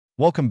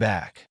Welcome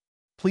back.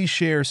 Please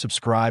share,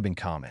 subscribe, and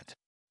comment.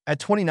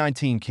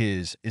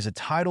 AT2019qiz is a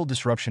tidal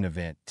disruption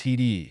event,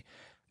 TD,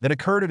 that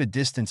occurred at a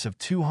distance of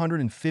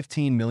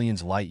 215 million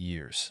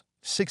light-years,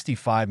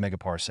 65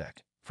 megaparsec,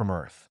 from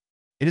Earth.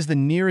 It is the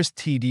nearest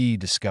TD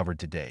discovered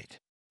to date.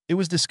 It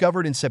was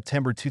discovered in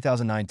September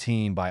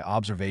 2019 by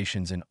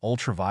observations in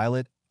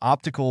ultraviolet,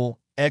 optical,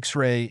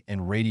 X-ray,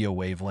 and radio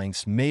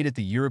wavelengths made at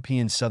the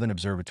European Southern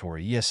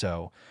Observatory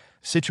 (ESO),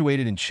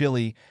 situated in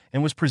Chile,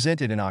 and was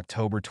presented in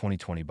October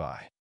 2020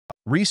 by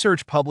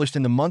research published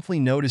in the monthly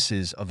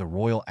notices of the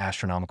Royal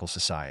Astronomical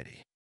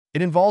Society.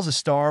 It involves a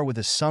star with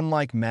a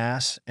sun-like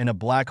mass and a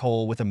black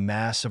hole with a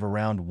mass of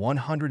around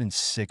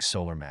 106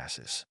 solar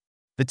masses.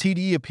 The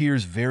TD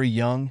appears very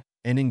young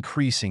and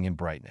increasing in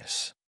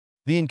brightness.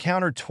 The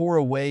encounter tore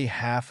away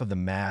half of the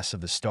mass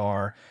of the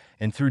star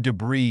and threw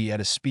debris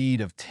at a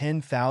speed of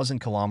 10,000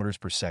 kilometers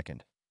per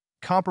second,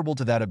 comparable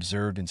to that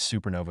observed in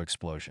supernova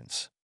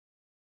explosions.